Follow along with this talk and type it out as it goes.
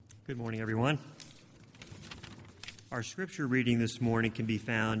Good morning, everyone. Our scripture reading this morning can be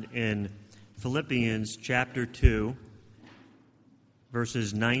found in Philippians chapter 2,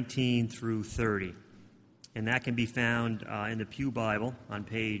 verses 19 through 30. And that can be found in the Pew Bible on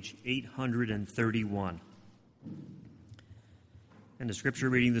page 831. And the scripture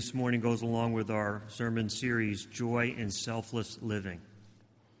reading this morning goes along with our sermon series, Joy in Selfless Living.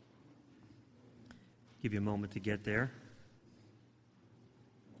 Give you a moment to get there.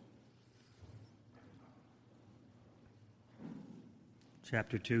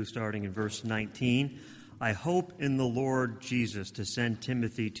 Chapter 2, starting in verse 19. I hope in the Lord Jesus to send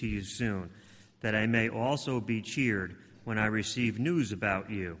Timothy to you soon, that I may also be cheered when I receive news about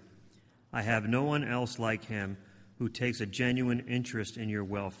you. I have no one else like him who takes a genuine interest in your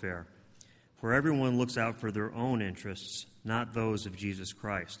welfare. For everyone looks out for their own interests, not those of Jesus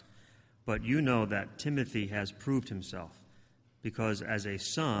Christ. But you know that Timothy has proved himself, because as a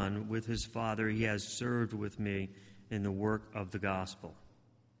son with his father he has served with me in the work of the gospel.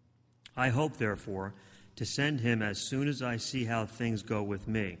 I hope, therefore, to send him as soon as I see how things go with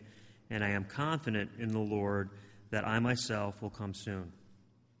me, and I am confident in the Lord that I myself will come soon.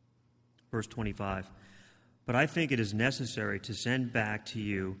 Verse 25, but I think it is necessary to send back to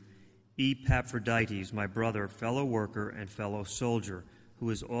you Epaphroditus, my brother, fellow worker, and fellow soldier, who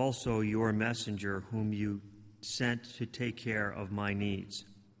is also your messenger, whom you sent to take care of my needs.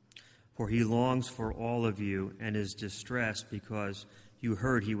 For he longs for all of you and is distressed because you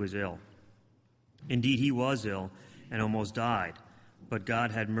heard he was ill. Indeed, he was ill and almost died, but God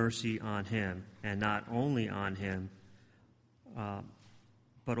had mercy on him, and not only on him,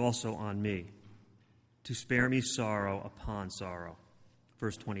 but also on me, to spare me sorrow upon sorrow.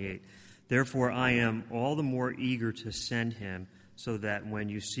 Verse 28, therefore I am all the more eager to send him, so that when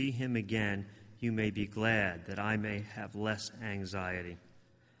you see him again, you may be glad that I may have less anxiety.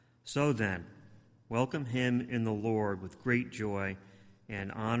 So then, welcome him in the Lord with great joy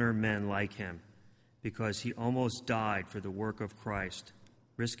and honor men like him, because he almost died for the work of Christ,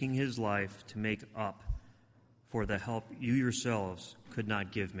 risking his life to make up for the help you yourselves could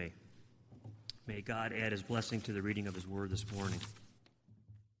not give me. May God add his blessing to the reading of his word this morning.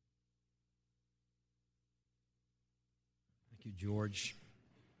 Thank you, George.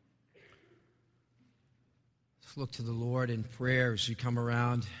 Let's look to the Lord in prayer as we come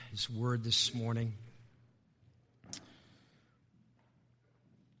around his word this morning.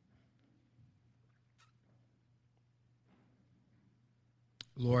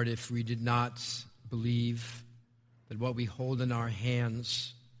 Lord, if we did not believe that what we hold in our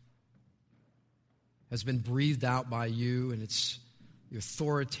hands has been breathed out by you and it's the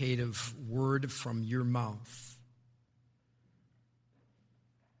authoritative word from your mouth,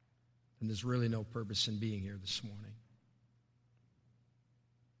 and there's really no purpose in being here this morning.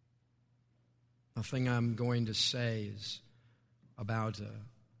 Nothing I'm going to say is about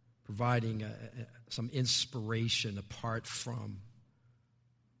providing some inspiration apart from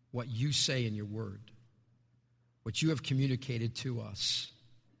what you say in your word, what you have communicated to us,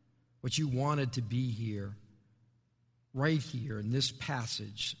 what you wanted to be here, right here in this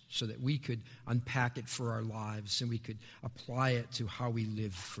passage, so that we could unpack it for our lives and we could apply it to how we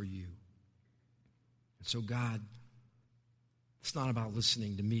live for you. And so, God, it's not about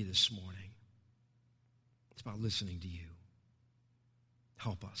listening to me this morning. It's about listening to you.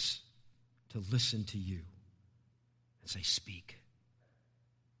 Help us to listen to you and say, speak.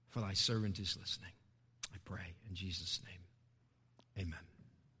 For thy servant is listening. I pray in Jesus' name. Amen.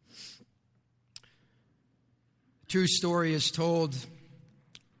 A true story is told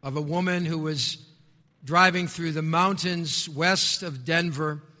of a woman who was driving through the mountains west of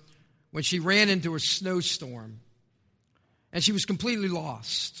Denver when she ran into a snowstorm, and she was completely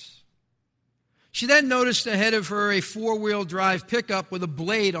lost. She then noticed ahead of her a four-wheel drive pickup with a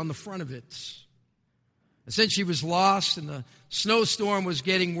blade on the front of it. And since she was lost and the snowstorm was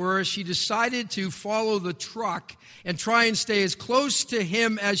getting worse, she decided to follow the truck and try and stay as close to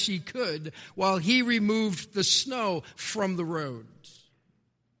him as she could while he removed the snow from the road.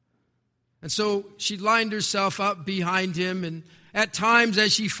 And so she lined herself up behind him, and at times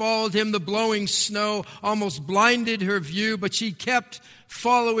as she followed him, the blowing snow almost blinded her view, but she kept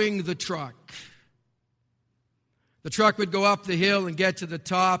following the truck. The truck would go up the hill and get to the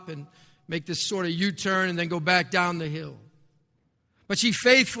top and make this sort of U-turn and then go back down the hill. But she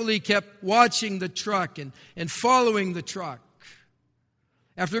faithfully kept watching the truck and following the truck.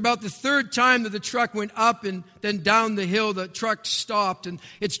 After about the third time that the truck went up and then down the hill, the truck stopped, and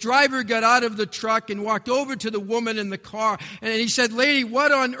its driver got out of the truck and walked over to the woman in the car. And he said, "Lady,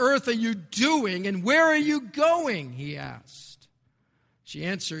 what on earth are you doing, and where are you going?" he asked. She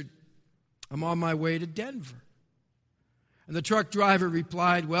answered, I'm on my way to Denver. And the truck driver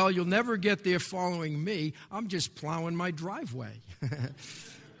replied, well, you'll never get there following me. I'm just plowing my driveway.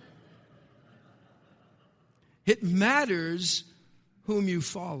 It matters whom you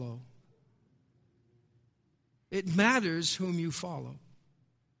follow. It matters whom you follow.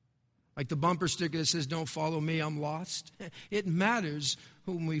 Like the bumper sticker that says, don't follow me, I'm lost. It matters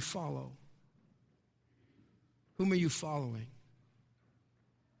whom we follow. Whom are you following?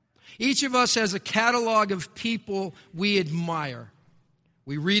 Each of us has a catalog of people we admire.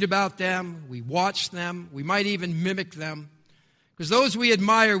 We read about them, we watch them, we might even mimic them. Because those we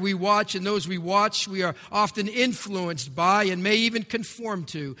admire, we watch, and those we watch, we are often influenced by and may even conform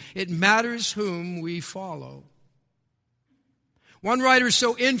to. It matters whom we follow. One writer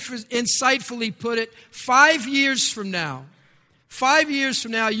so insightfully put it, 5 years from now,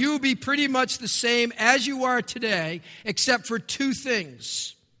 you will be pretty much the same as you are today, except for two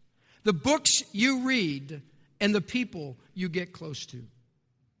things: the books you read and the people you get close to.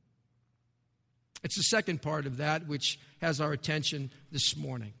 It's the second part of that which has our attention this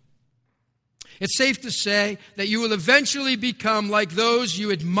morning. It's safe to say that you will eventually become like those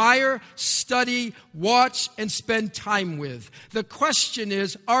you admire, study, watch, and spend time with. The question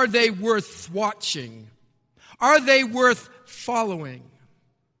is, are they worth watching? Are they worth following?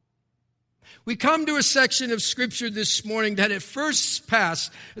 We come to a section of Scripture this morning that at first pass,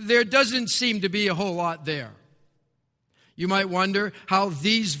 there doesn't seem to be a whole lot there. You might wonder how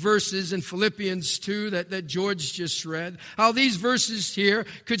these verses in Philippians 2 that George just read, how these verses here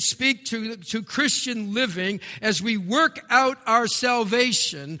could speak to Christian living as we work out our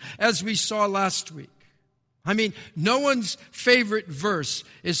salvation, as we saw last week. I mean, no one's favorite verse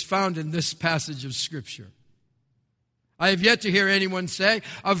is found in this passage of Scripture. I have yet to hear anyone say,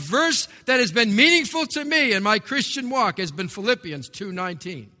 a verse that has been meaningful to me in my Christian walk has been Philippians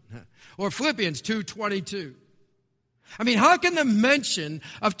 2:19 or Philippians 2:22. I mean, how can the mention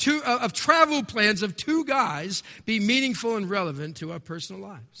of travel plans of two guys be meaningful and relevant to our personal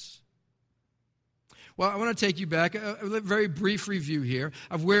lives? Well, I want to take you back, a very brief review here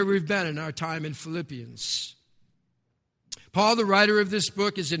of where we've been in our time in Philippians. Paul, the writer of this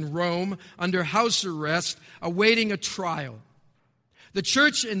book, is in Rome under house arrest, awaiting a trial. The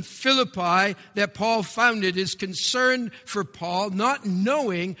church in Philippi that Paul founded is concerned for Paul, not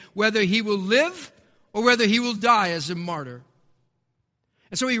knowing whether he will live or whether he will die as a martyr.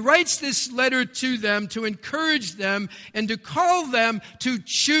 And so he writes this letter to them to encourage them and to call them to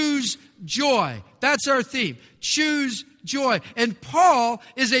choose joy. That's our theme. Choose joy. And Paul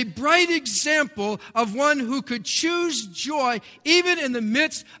is a bright example of one who could choose joy even in the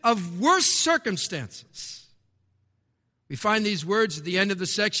midst of worse circumstances. We find these words at the end of the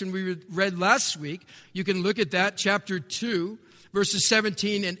section we read last week. You can look at that, chapter 2. Verses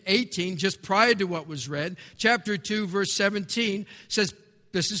 17 and 18, just prior to what was read. Chapter 2, verse 17 says,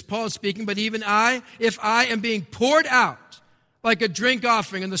 this is Paul speaking, but even I, if I am being poured out like a drink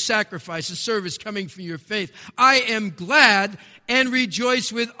offering on the sacrifice, a service coming from your faith, I am glad and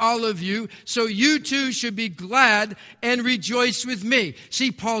rejoice with all of you, so you too should be glad and rejoice with me.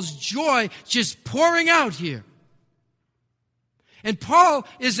 See, Paul's joy just pouring out here. And Paul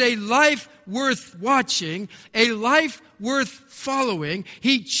is a life worth watching, a life worth following.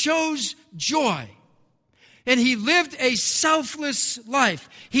 He chose joy. And he lived a selfless life.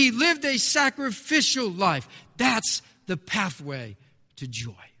 He lived a sacrificial life. That's the pathway to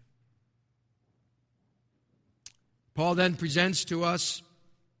joy. Paul then presents to us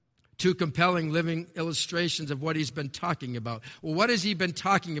two compelling living illustrations of what he's been talking about. Well, what has he been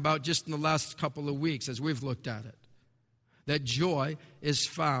talking about just in the last couple of weeks as we've looked at it? That joy is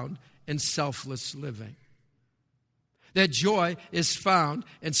found in selfless living. That joy is found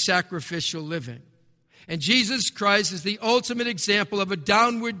in sacrificial living. And Jesus Christ is the ultimate example of a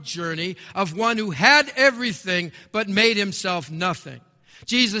downward journey of one who had everything but made himself nothing.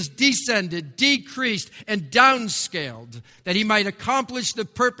 Jesus descended, decreased, and downscaled that he might accomplish the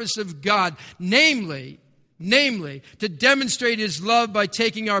purpose of God, namely, to demonstrate his love by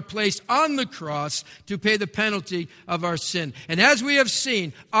taking our place on the cross to pay the penalty of our sin. And as we have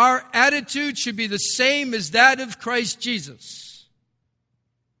seen, our attitude should be the same as that of Christ Jesus.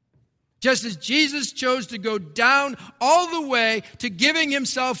 Just as Jesus chose to go down all the way to giving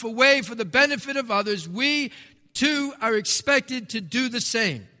himself away for the benefit of others, we too are expected to do the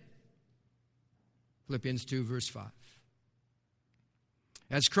same. Philippians 2, verse 5.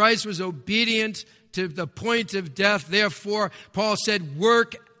 As Christ was obedient to the point of death, therefore, Paul said,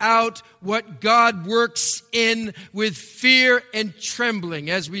 work out what God works in with fear and trembling,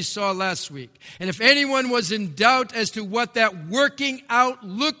 as we saw last week. And if anyone was in doubt as to what that working out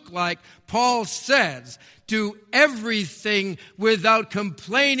looked like, Paul says, do everything without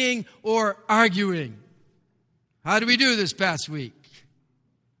complaining or arguing. How did we do this past week?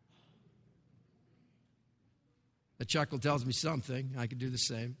 The chuckle tells me something. I could do the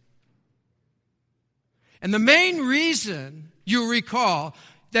same. And the main reason, you recall,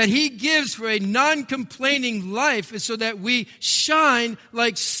 that he gives for a non-complaining life is so that we shine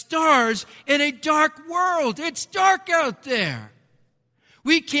like stars in a dark world. It's dark out there.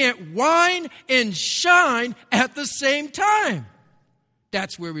 We can't whine and shine at the same time.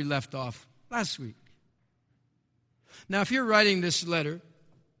 That's where we left off last week. Now, if you're writing this letter,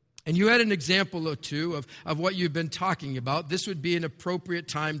 and you had an example or two of what you've been talking about, this would be an appropriate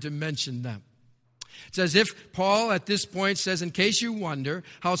time to mention them. It's as if Paul at this point says, in case you wonder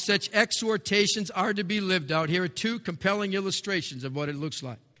how such exhortations are to be lived out, here are two compelling illustrations of what it looks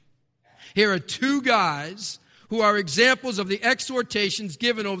like. Here are two guys who are examples of the exhortations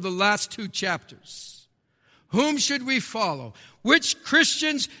given over the last two chapters. Whom should we follow? Which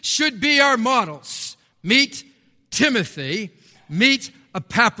Christians should be our models? Meet Timothy, meet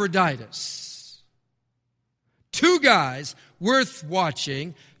Epaphroditus. Two guys worth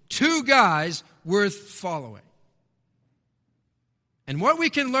watching, two guys worth following. And what we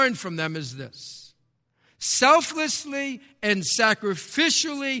can learn from them is this: selflessly and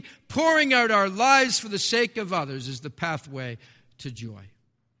sacrificially pouring out our lives for the sake of others is the pathway to joy.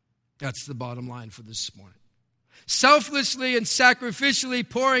 That's the bottom line for this morning. Selflessly and sacrificially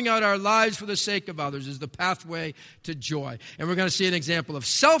pouring out our lives for the sake of others is the pathway to joy. And we're going to see an example of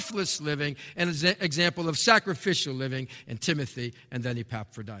selfless living and an example of sacrificial living in Timothy and then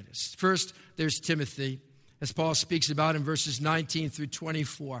Epaphroditus. First, there's Timothy, as Paul speaks about in verses 19 through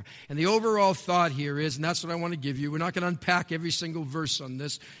 24. And the overall thought here is, and that's what I want to give you, we're not going to unpack every single verse on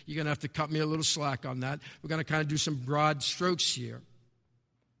this. You're going to have to cut me a little slack on that. We're going to kind of do some broad strokes here.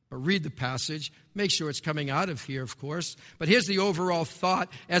 But read the passage. Make sure it's coming out of here, of course. But here's the overall thought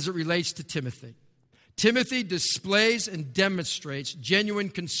as it relates to Timothy. Timothy displays and demonstrates genuine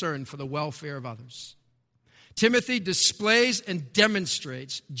concern for the welfare of others. Timothy displays and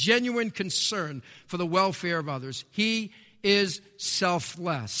demonstrates genuine concern for the welfare of others. He is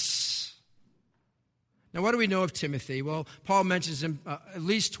selfless. Now, what do we know of Timothy? Well, Paul mentions him at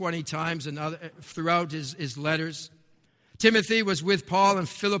least 20 times throughout his letters. Timothy was with Paul in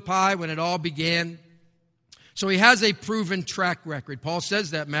Philippi when it all began. So he has a proven track record. Paul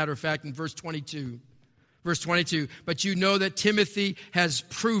says that, matter of fact, in verse 22. Verse 22, but you know that Timothy has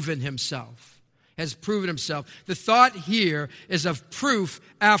proven himself. The thought here is of proof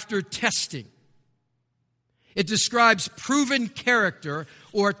after testing. It describes proven character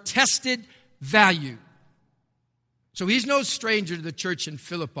or tested value. So he's no stranger to the church in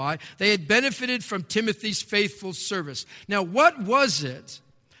Philippi. They had benefited from Timothy's faithful service. Now, what was it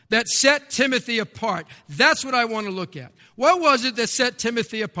that set Timothy apart? That's what I want to look at. What was it that set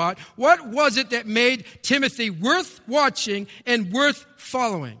Timothy apart? What was it that made Timothy worth watching and worth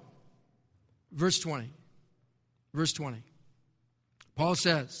following? Verse 20. Paul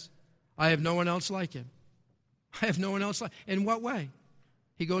says, I have no one else like him. In what way?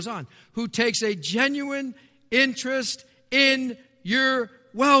 He goes on. Who takes a genuine interest in your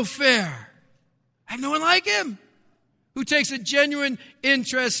welfare. I have no one like him who takes a genuine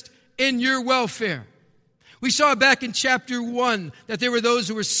interest in your welfare. We saw back in chapter 1 that there were those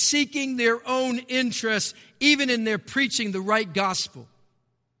who were seeking their own interests, even in their preaching the right gospel.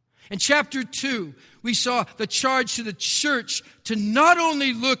 In chapter 2, we saw the charge to the church to not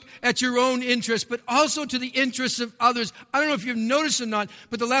only look at your own interests, but also to the interests of others. I don't know if you've noticed or not,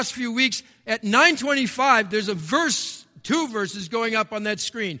 but the last few weeks at 9:25, there's a verse, two verses going up on that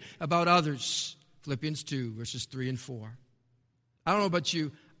screen about others. Philippians 2, verses 3 and 4. I don't know about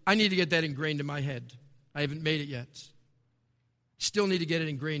you. I need to get that ingrained in my head. I haven't made it yet. Still need to get it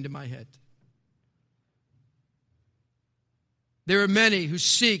ingrained in my head. There are many who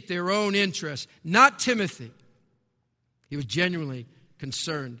seek their own interests. Not Timothy. He was genuinely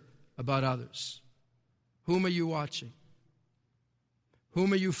concerned about others. Whom are you watching?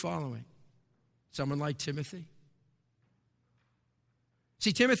 Whom are you following? Someone like Timothy?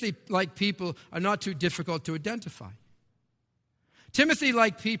 See, Timothy-like people are not too difficult to identify.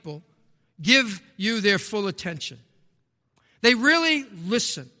 Timothy-like people give you their full attention. They really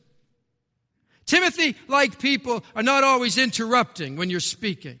listen. Timothy-like people are not always interrupting when you're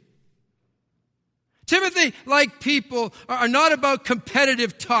speaking. Timothy-like people are not about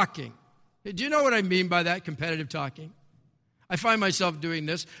competitive talking. Do you know what I mean by that, competitive talking? I find myself doing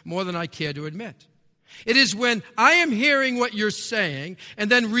this more than I care to admit. It is when I am hearing what you're saying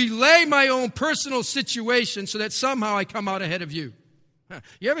and then relay my own personal situation so that somehow I come out ahead of you.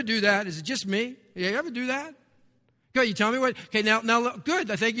 You ever do that? Is it just me? You ever do that? Good, you tell me what? Okay, now, good.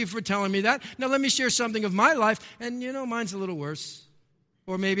 I thank you for telling me that. Now let me share something of my life, and mine's a little worse.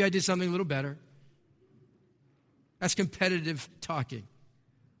 Or maybe I did something a little better. That's competitive talking.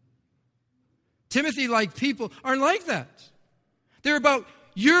 Timothy-like people aren't like that. They're about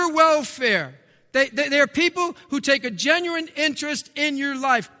your welfare. They're people who take a genuine interest in your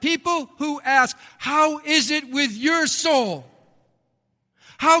life. People who ask, how is it with your soul?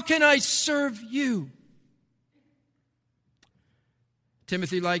 How can I serve you?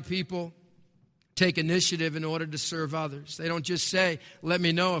 Timothy-like people take initiative in order to serve others. They don't just say, let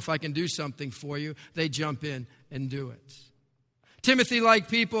me know if I can do something for you. They jump in and do it. Timothy-like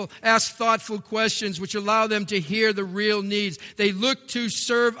people ask thoughtful questions which allow them to hear the real needs. They look to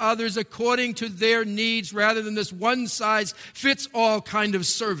serve others according to their needs rather than this one-size-fits-all kind of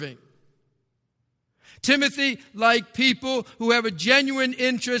serving. Timothy-like people who have a genuine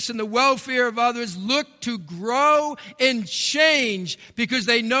interest in the welfare of others look to grow and change because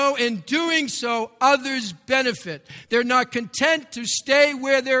they know in doing so others benefit. They're not content to stay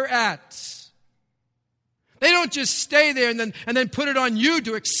where they're at. They don't just stay there and then put it on you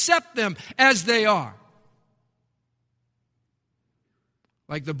to accept them as they are.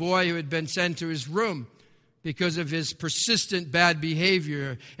 Like the boy who had been sent to his room because of his persistent bad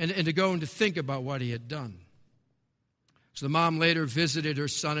behavior and to go and to think about what he had done. So the mom later visited her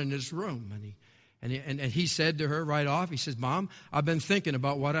son in his room, and he said to her right off, he says, Mom, I've been thinking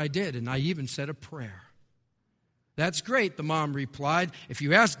about what I did, and I even said a prayer. That's great, the mom replied. If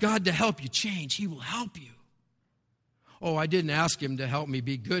you ask God to help you change, He will help you. Oh, I didn't ask Him to help me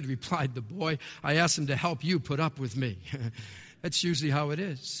be good, replied the boy. I asked Him to help you put up with me. That's usually how it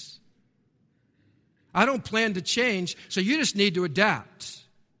is. I don't plan to change, so you just need to adapt.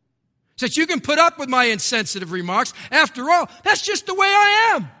 So that you can put up with my insensitive remarks. After all, that's just the way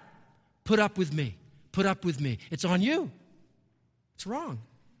I am. Put up with me. Put up with me. It's on you. It's wrong.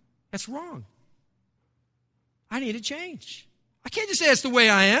 That's wrong. I need to change. I can't just say it's the way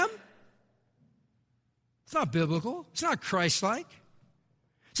I am. It's not biblical. It's not Christ-like.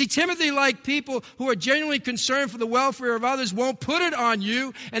 See, Timothy-like people who are genuinely concerned for the welfare of others won't put it on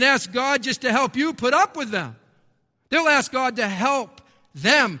you and ask God just to help you put up with them. They'll ask God to help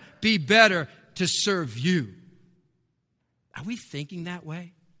them be better to serve you. Are we thinking that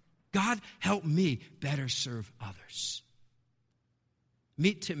way? God, help me better serve others.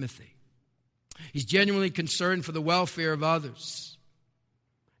 Meet Timothy. He's genuinely concerned for the welfare of others.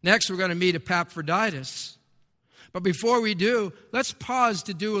 Next, we're going to meet Epaphroditus. But before we do, let's pause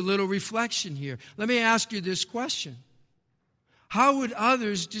to do a little reflection here. Let me ask you this question. How would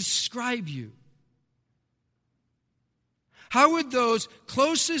others describe you? How would those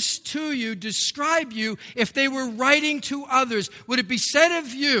closest to you describe you if they were writing to others? Would it be said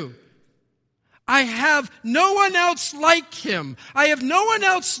of you, I have no one else like him. I have no one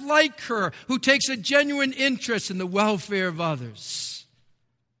else like her who takes a genuine interest in the welfare of others.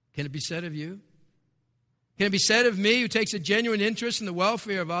 Can it be said of you? Can it be said of me who takes a genuine interest in the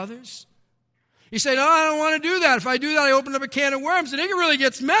welfare of others? You say, no, I don't want to do that. If I do that, I open up a can of worms and it really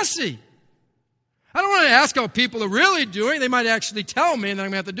gets messy. I don't want to ask how people are really doing. They might actually tell me and then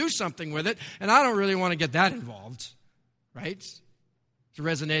I'm going to have to do something with it. And I don't really want to get that involved. Right? Is it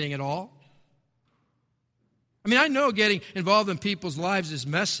resonating at all? I mean, I know getting involved in people's lives is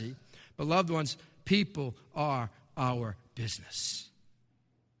messy, but loved ones, people are our business.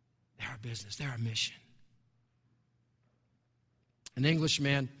 They're our business. They're our mission. An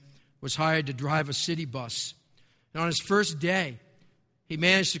Englishman was hired to drive a city bus. And on his first day, he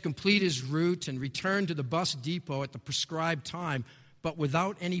managed to complete his route and return to the bus depot at the prescribed time, but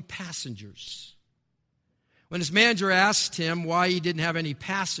without any passengers. When his manager asked him why he didn't have any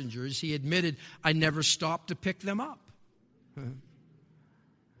passengers, he admitted, I never stopped to pick them up.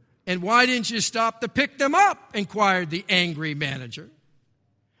 And why didn't you stop to pick them up? Inquired the angry manager.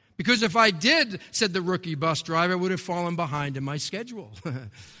 Because if I did, said the rookie bus driver, I would have fallen behind in my schedule.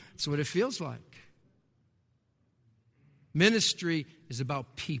 That's what it feels like. Ministry is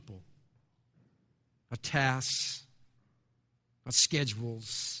about people, not tasks, not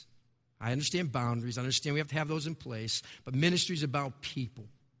schedules. I understand boundaries. I understand we have to have those in place. But ministry is about people.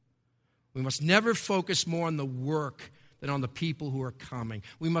 We must never focus more on the work than on the people who are coming.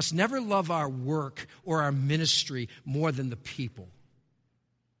 We must never love our work or our ministry more than the people.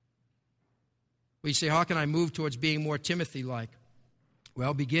 Well, you say, how can I move towards being more Timothy-like?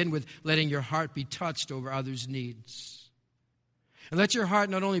 Well, begin with letting your heart be touched over others' needs. And let your heart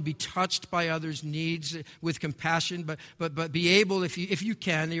not only be touched by others' needs with compassion, but be able, if you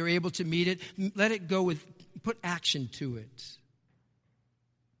can, you're able to meet it, let it go with, put action to it.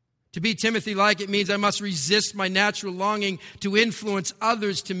 To be Timothy-like, it means I must resist my natural longing to influence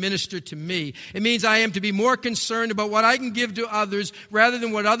others to minister to me. It means I am to be more concerned about what I can give to others rather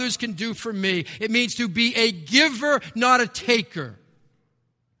than what others can do for me. It means to be a giver, not a taker.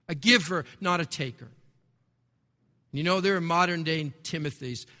 A giver, not a taker. You know, there are modern-day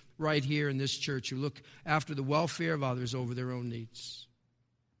Timothys right here in this church who look after the welfare of others over their own needs.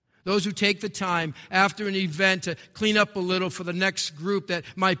 Those who take the time after an event to clean up a little for the next group that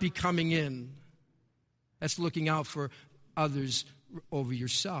might be coming in. That's looking out for others over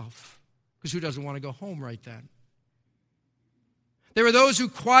yourself. Because who doesn't want to go home right then? There are those who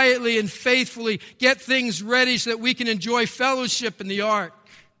quietly and faithfully get things ready so that we can enjoy fellowship in the ark.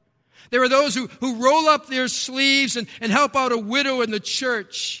 There are those who roll up their sleeves and help out a widow in the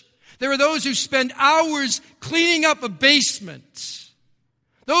church. There are those who spend hours cleaning up a basement.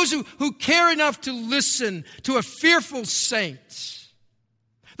 Those who care enough to listen to a fearful saint.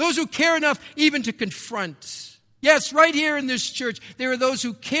 Those who care enough even to confront. Yes, right here in this church, there are those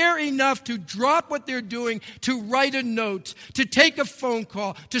who care enough to drop what they're doing, to write a note, to take a phone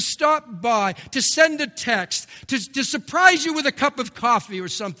call, to stop by, to send a text, to surprise you with a cup of coffee or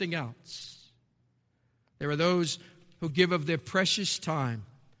something else. There are those who give of their precious time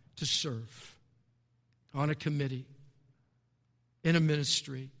to serve on a committee, in a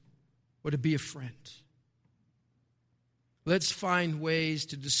ministry, or to be a friend. Let's find ways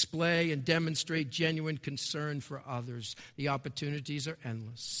to display and demonstrate genuine concern for others. The opportunities are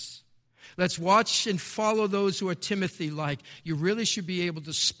endless. Let's watch and follow those who are Timothy-like. You really should be able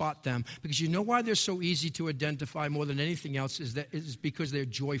to spot them, because you know why they're so easy to identify more than anything else is because they're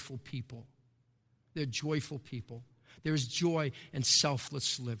joyful people. They're joyful people. There is joy in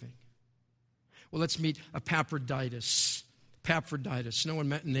selfless living. Well, let's meet Epaphroditus. Epaphroditus. No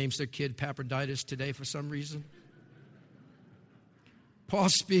one names their kid Epaphroditus today for some reason. Paul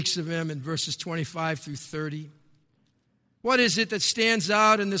speaks of him in verses 25 through 30. What is it that stands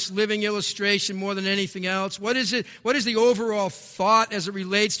out in this living illustration more than anything else? What is it? What is the overall thought as it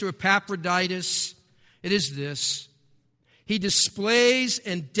relates to Epaphroditus? It is this. He displays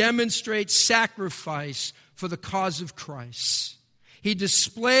and demonstrates sacrifice for the cause of Christ. He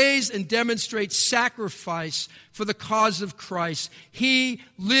displays and demonstrates sacrifice for the cause of Christ. He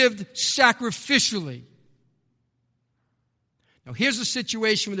lived sacrificially. Now, here's the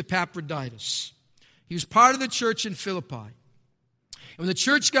situation with Epaphroditus. He was part of the church in Philippi. And when the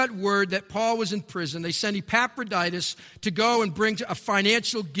church got word that Paul was in prison, they sent Epaphroditus to go and bring a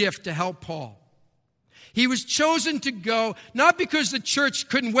financial gift to help Paul. He was chosen to go, not because the church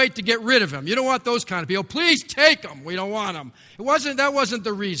couldn't wait to get rid of him. You don't want those kind of people. Please take him. We don't want him. That wasn't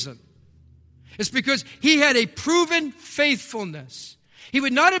the reason. It's because he had a proven faithfulness. He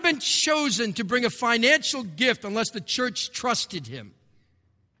would not have been chosen to bring a financial gift unless the church trusted him.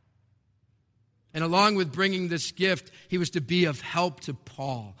 And along with bringing this gift, he was to be of help to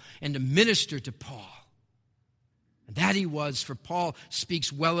Paul and to minister to Paul. And that he was, for Paul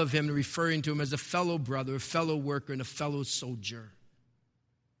speaks well of him, referring to him as a fellow brother, a fellow worker, and a fellow soldier.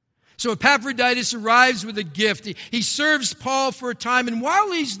 So Epaphroditus arrives with a gift. He serves Paul for a time, and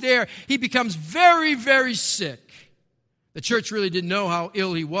while he's there, he becomes very, very sick. The church really didn't know how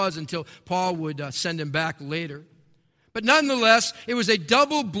ill he was until Paul would send him back later. But nonetheless, it was a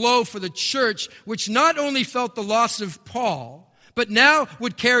double blow for the church, which not only felt the loss of Paul, but now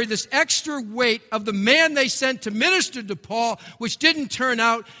would carry this extra weight of the man they sent to minister to Paul, which didn't turn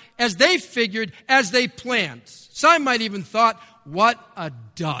out as they figured, as they planned. Some might even thought, what a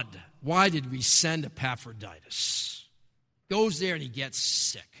dud. Why did we send Epaphroditus? Goes there and he gets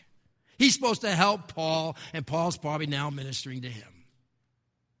sick. He's supposed to help Paul, and Paul's probably now ministering to him.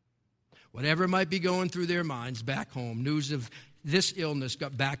 Whatever might be going through their minds back home, news of this illness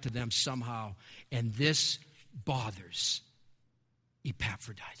got back to them somehow, and this bothers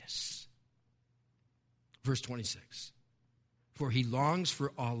Epaphroditus. Verse 26. For he longs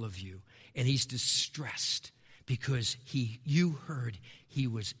for all of you, and he's distressed because you heard he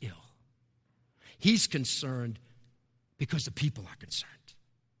was ill. He's concerned because the people are concerned.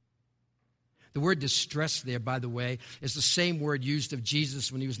 The word distress there, by the way, is the same word used of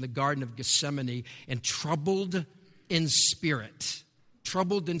Jesus when he was in the Garden of Gethsemane and troubled in spirit.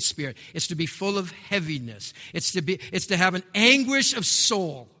 Troubled in spirit. It's to be full of heaviness. It's to have an anguish of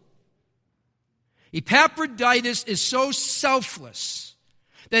soul. Epaphroditus is so selfless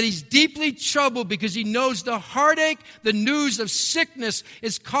that he's deeply troubled because he knows the heartache, the news of sickness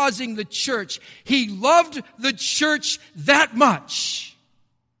is causing the church. He loved the church that much.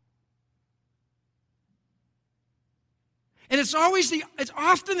 And it's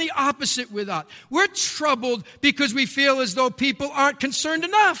often the opposite with us. We're troubled because we feel as though people aren't concerned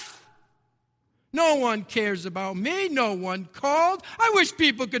enough. No one cares about me. No one called. I wish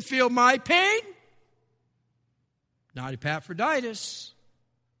people could feel my pain. Not Epaphroditus.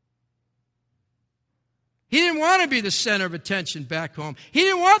 He didn't want to be the center of attention back home. He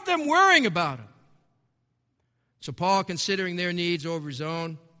didn't want them worrying about him. So Paul, considering their needs over his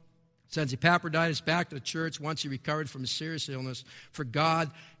own, sends Epaphroditus back to the church once he recovered from a serious illness, for God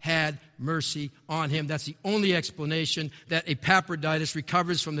had mercy on him. That's the only explanation that Epaphroditus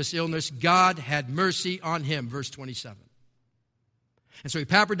recovers from this illness. God had mercy on him, verse 27. And so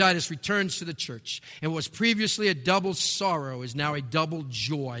Epaphroditus returns to the church. And what was previously a double sorrow is now a double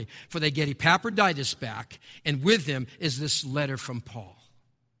joy, for they get Epaphroditus back, and with him is this letter from Paul.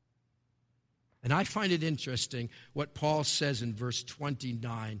 And I find it interesting what Paul says in verse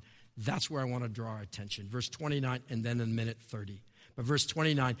 29. That's where I want to draw our attention. Verse 29 and then in minute 30. But verse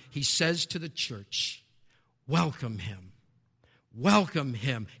 29, he says to the church, welcome him,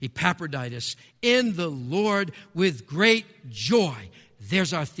 Epaphroditus, in the Lord with great joy.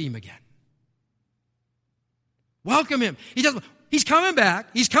 There's our theme again. Welcome him. He's coming back.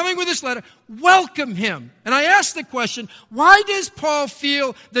 He's coming with this letter. Welcome him. And I ask the question, why does Paul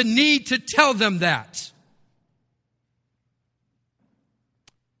feel the need to tell them that?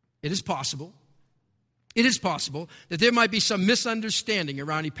 It is possible that there might be some misunderstanding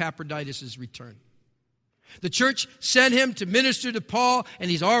around Epaphroditus' return. The church sent him to minister to Paul,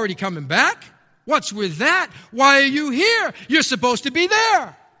 and he's already coming back? What's with that? Why are you here? You're supposed to be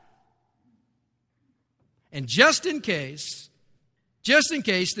there. And just in case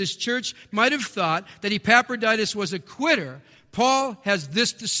this church might have thought that Epaphroditus was a quitter, Paul has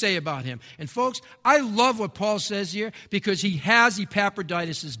this to say about him. And folks, I love what Paul says here because he has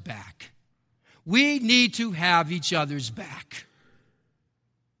Epaphroditus' back. We need to have each other's back.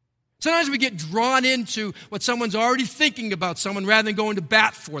 Sometimes we get drawn into what someone's already thinking about someone rather than going to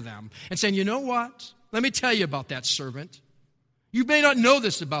bat for them and saying, you know what? Let me tell you about that servant. You may not know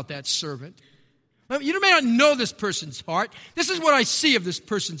this about that servant. You may not know this person's heart. This is what I see of this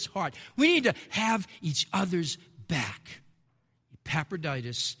person's heart. We need to have each other's back.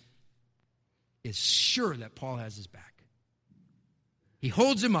 Epaphroditus is sure that Paul has his back. He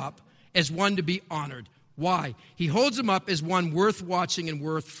holds him up as one to be honored. Why? He holds him up as one worth watching and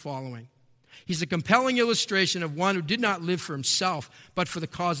worth following. He's a compelling illustration of one who did not live for himself, but for the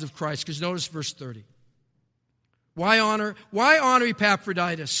cause of Christ. Because notice verse 30. Why honor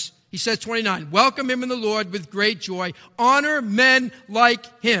Epaphroditus? He says, 29, welcome him in the Lord with great joy. Honor men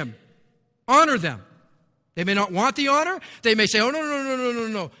like him. Honor them. They may not want the honor. They may say, oh,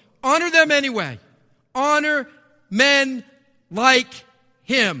 no. Honor them anyway. Honor men like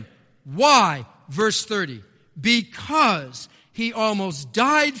him. Why? Verse 30. Because he almost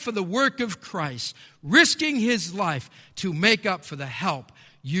died for the work of Christ, risking his life to make up for the help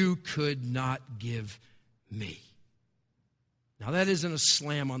you could not give me. Now, that isn't a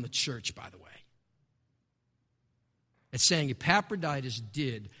slam on the church, by the way. It's saying Epaphroditus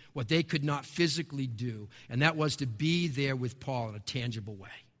did what they could not physically do, and that was to be there with Paul in a tangible way.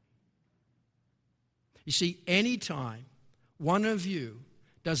 You see, anytime one of you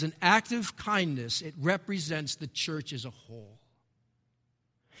does an act of kindness, it represents the church as a whole.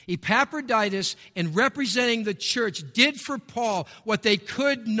 Epaphroditus, in representing the church, did for Paul what they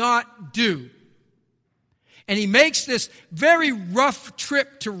could not do. And he makes this very rough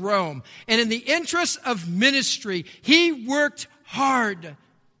trip to Rome. And in the interest of ministry, he worked hard.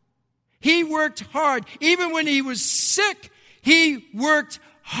 He worked hard. Even when he was sick, he worked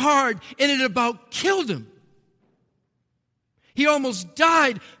hard. And it about killed him. He almost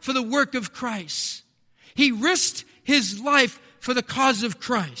died for the work of Christ. He risked his life for the cause of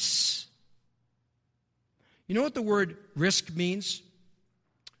Christ. You know what the word risk means?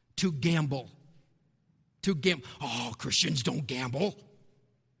 To gamble. To gamble. Oh, Christians don't gamble.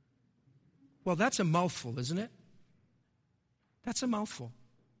 Well, that's a mouthful, isn't it? That's a mouthful.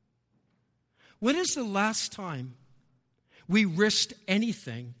 When is the last time we risked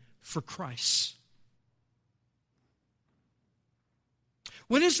anything for Christ?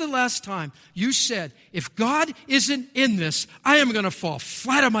 When is the last time you said, if God isn't in this, I am going to fall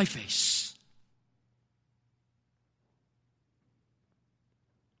flat on my face?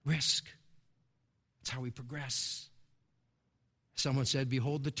 Risk. That's how we progress. Someone said,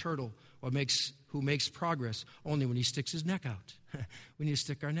 behold the turtle who makes progress only when he sticks his neck out. We need to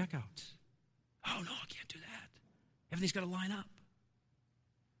stick our neck out. Oh, no, I can't do that. Everything's got to line up.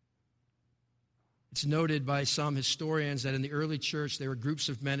 It's noted by some historians that in the early church there were groups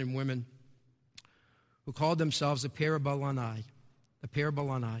of men and women who called themselves the Parabolani,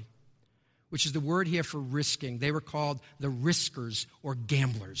 which is the word here for risking. They were called the riskers or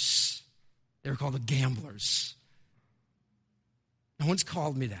gamblers. They were called the gamblers. No one's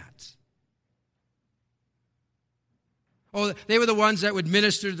called me that. Oh, they were the ones that would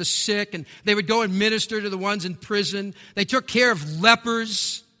minister to the sick, and they would go and minister to the ones in prison. They took care of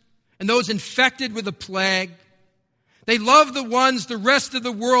lepers and those infected with the plague. They loved the ones the rest of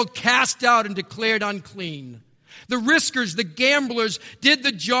the world cast out and declared unclean. The riskers, the gamblers, did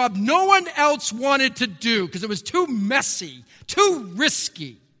the job no one else wanted to do because it was too messy, too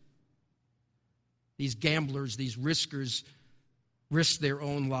risky. These gamblers, these riskers, risked their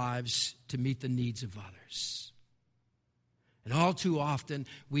own lives to meet the needs of others. And all too often,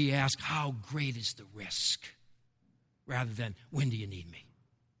 we ask, how great is the risk? Rather than, when do you need me?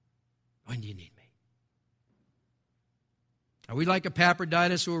 When do you need me? Are we like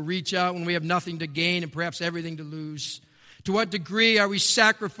Epaphroditus who will reach out when we have nothing to gain and perhaps everything to lose? To what degree are we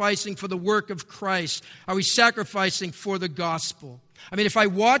sacrificing for the work of Christ? Are we sacrificing for the gospel? I mean, if I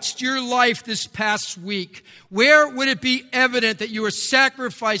watched your life this past week, where would it be evident that you are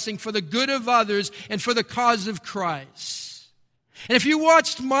sacrificing for the good of others and for the cause of Christ? And if you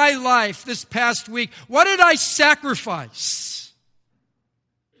watched my life this past week, what did I sacrifice?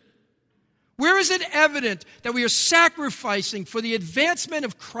 Where is it evident that we are sacrificing for the advancement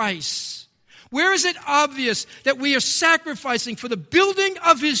of Christ? Where is it obvious that we are sacrificing for the building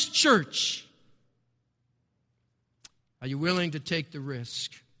of His church? Are you willing to take the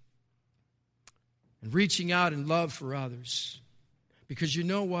risk and reaching out in love for others? Because you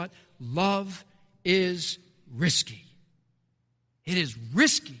know what? Love is risky. It is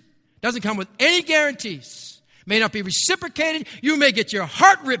risky. It doesn't come with any guarantees. It may not be reciprocated. You may get your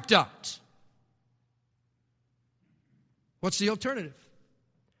heart ripped out. What's the alternative?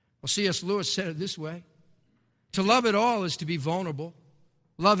 Well, C.S. Lewis said it this way. To love at all is to be vulnerable.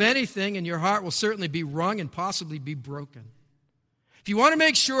 Love anything and your heart will certainly be wrung and possibly be broken. If you want to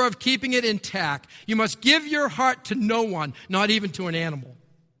make sure of keeping it intact, you must give your heart to no one, not even to an animal.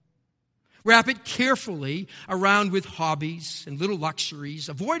 Wrap it carefully around with hobbies and little luxuries.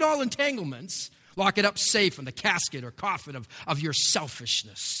 Avoid all entanglements. Lock it up safe in the casket or coffin of your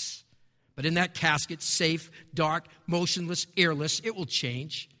selfishness. But in that casket, safe, dark, motionless, airless, it will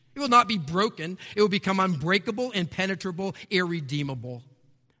change. It will not be broken. It will become unbreakable, impenetrable, irredeemable.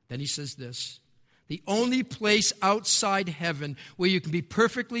 Then he says this, the only place outside heaven where you can be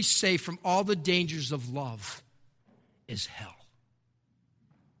perfectly safe from all the dangers of love is hell.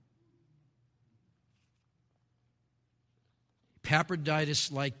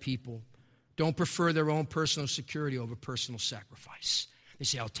 Epaphroditus-like people don't prefer their own personal security over personal sacrifice. They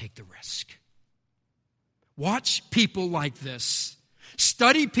say, I'll take the risk. Watch people like this.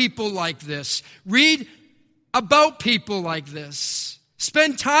 Study people like this. Read about people like this.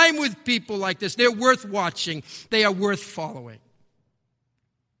 Spend time with people like this. They're worth watching. They are worth following.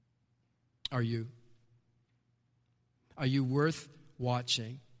 Are you? Are you worth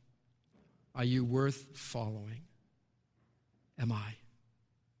watching? Are you worth following? Am I?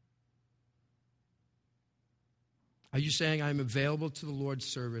 Are you saying I'm available to the Lord's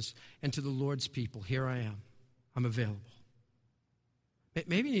service and to the Lord's people? Here I am. I'm available.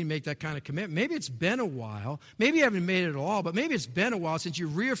 Maybe you need to make that kind of commitment. Maybe it's been a while. Maybe you haven't made it at all, but maybe it's been a while since you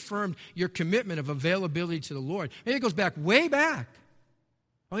reaffirmed your commitment of availability to the Lord. Maybe it goes back, way back.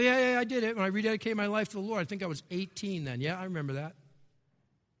 Oh, yeah, I did it when I rededicated my life to the Lord. I think I was 18 then. Yeah, I remember that.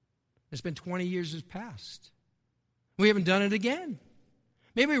 It's been 20 years has passed. We haven't done it again.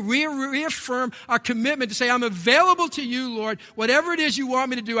 Maybe we reaffirm our commitment to say, I'm available to you, Lord. Whatever it is you want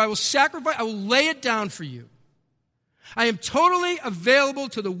me to do, I will sacrifice, I will lay it down for you. I am totally available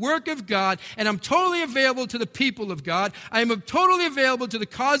to the work of God, and I'm totally available to the people of God. I am totally available to the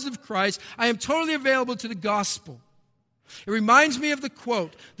cause of Christ. I am totally available to the gospel. It reminds me of the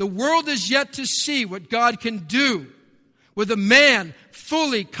quote, the world is yet to see what God can do with a man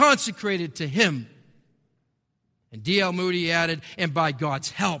fully consecrated to Him. And D.L. Moody added, and by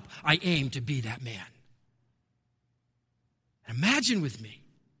God's help, I aim to be that man. Imagine with me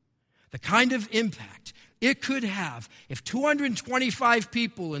the kind of impact it could have if 225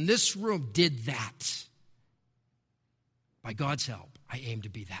 people in this room did that. By God's help, I aim to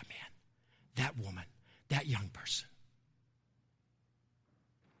be that man, that woman, that young person.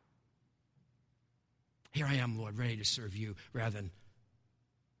 here I am, Lord, ready to serve you, rather than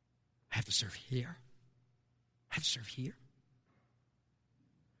I have to serve here. I have to serve here.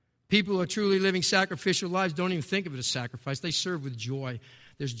 People who are truly living sacrificial lives don't even think of it as sacrifice. They serve with joy.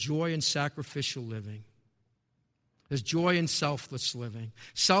 There's joy in sacrificial living. There's joy in selfless living.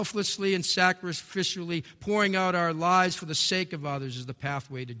 Selflessly and sacrificially pouring out our lives for the sake of others is the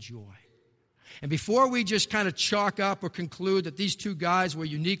pathway to joy. And before we just kind of chalk up or conclude that these two guys were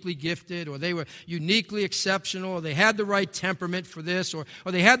uniquely gifted, or they were uniquely exceptional, or they had the right temperament for this, or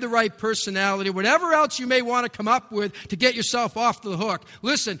they had the right personality, whatever else you may want to come up with to get yourself off the hook,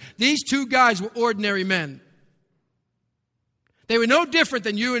 listen, these two guys were ordinary men. They were no different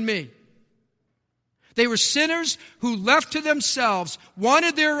than you and me. They were sinners who, left to themselves,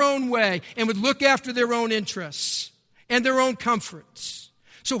 wanted their own way and would look after their own interests and their own comforts.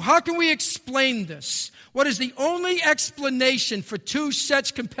 So how can we explain this? What is the only explanation for two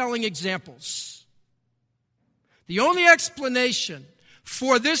such compelling examples? The only explanation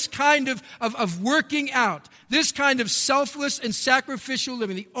for this kind of working out, this kind of selfless and sacrificial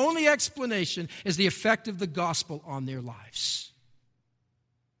living, the only explanation is the effect of the gospel on their lives.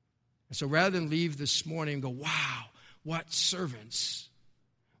 And so rather than leave this morning and go, wow, what servants,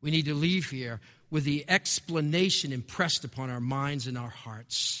 we need to leave here with the explanation impressed upon our minds and our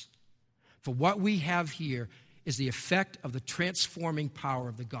hearts. For what we have here is the effect of the transforming power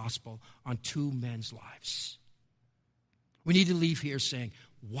of the gospel on two men's lives. We need to leave here saying,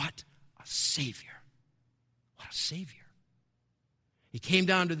 what a Savior. What a Savior. He came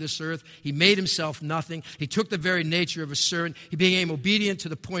down to this earth. He made himself nothing. He took the very nature of a servant. He became obedient to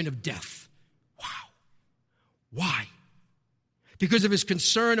the point of death. Wow. Why? Because of his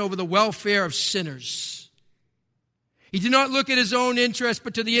concern over the welfare of sinners. He did not look at his own interests,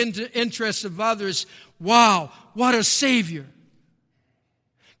 but to the interests of others. Wow, what a Savior.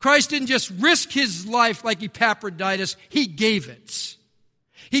 Christ didn't just risk his life like Epaphroditus. He gave it.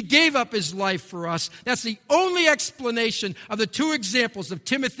 He gave up his life for us. That's the only explanation of the two examples of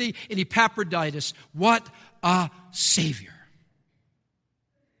Timothy and Epaphroditus. What a Savior.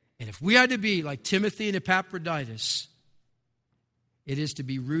 And if we are to be like Timothy and Epaphroditus, it is to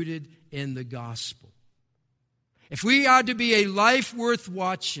be rooted in the gospel. If we are to be a life worth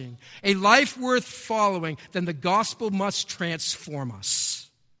watching, a life worth following, then the gospel must transform us.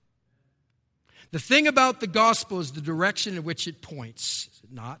 The thing about the gospel is the direction in which it points, is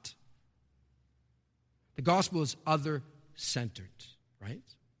it not? The gospel is other-centered, right?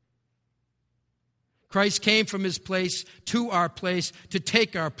 Christ came from his place to our place to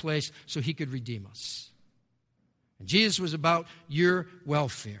take our place so he could redeem us. And Jesus was about your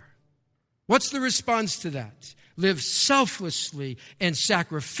welfare. What's the response to that? Live selflessly and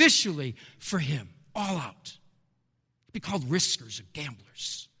sacrificially for him, all out. Be called riskers or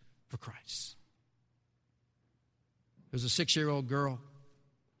gamblers for Christ. There was a 6-year-old girl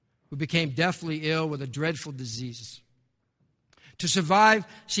who became deathly ill with a dreadful disease. To survive,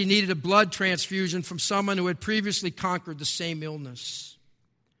 she needed a blood transfusion from someone who had previously conquered the same illness.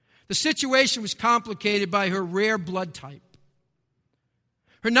 The situation was complicated by her rare blood type.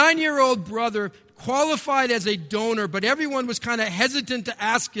 Her 9-year-old brother qualified as a donor, but everyone was kind of hesitant to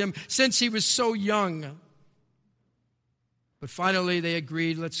ask him since he was so young. But finally they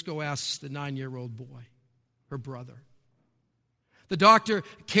agreed, let's go ask the 9-year-old boy, her brother. The doctor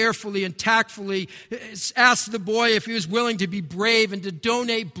carefully and tactfully asked the boy if he was willing to be brave and to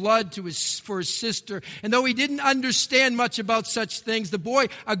donate blood for his sister. And though he didn't understand much about such things, the boy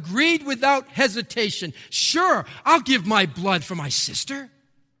agreed without hesitation. Sure, I'll give my blood for my sister.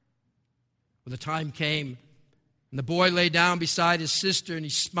 Well, the time came, and the boy lay down beside his sister, and he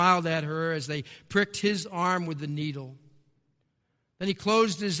smiled at her as they pricked his arm with the needle. Then he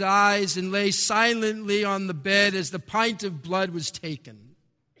closed his eyes and lay silently on the bed as the pint of blood was taken.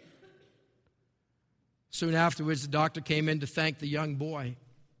 Soon afterwards, the doctor came in to thank the young boy.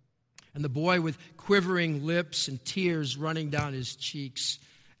 And the boy, with quivering lips and tears running down his cheeks,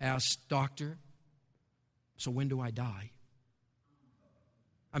 asked, "Doctor, so when do I die?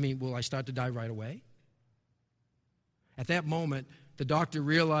 Will I start to die right away?" At that moment, the doctor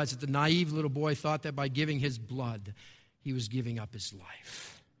realized that the naive little boy thought that by giving his blood, he was giving up his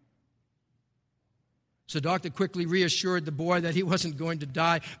life. So the doctor quickly reassured the boy that he wasn't going to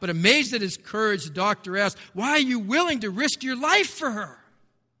die. But amazed at his courage, the doctor asked, "Why are you willing to risk your life for her?"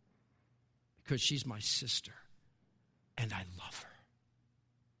 "Because she's my sister, and I love her.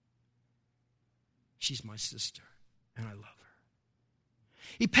 She's my sister, and I love her."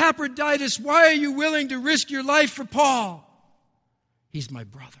 "Epaphroditus, why are you willing to risk your life for Paul?" "He's my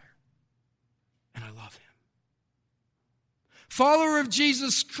brother, and I love him." follower of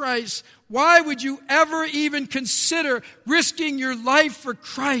Jesus Christ, why would you ever even consider risking your life for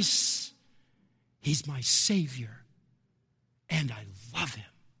Christ? He's my Savior, and I love him.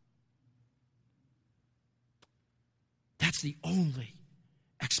 That's the only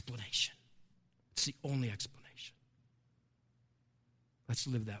explanation. It's the only explanation. Let's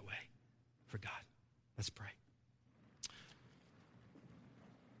live that way for God. Let's pray.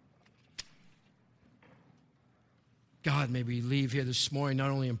 God, may we leave here this morning not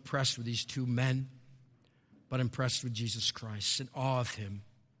only impressed with these two men, but impressed with Jesus Christ, in awe of him.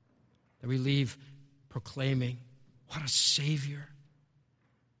 That we leave proclaiming, what a Savior.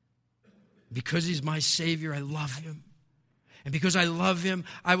 Because he's my Savior, I love him. And because I love him,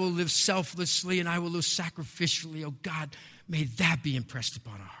 I will live selflessly and I will live sacrificially. Oh God, may that be impressed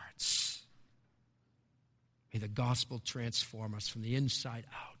upon our hearts. May the gospel transform us from the inside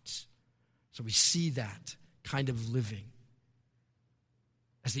out. So we see that kind of living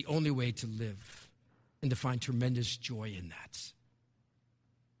as the only way to live and to find tremendous joy in that.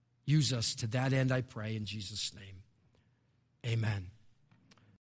 Use us to that end, I pray, in Jesus' name. Amen.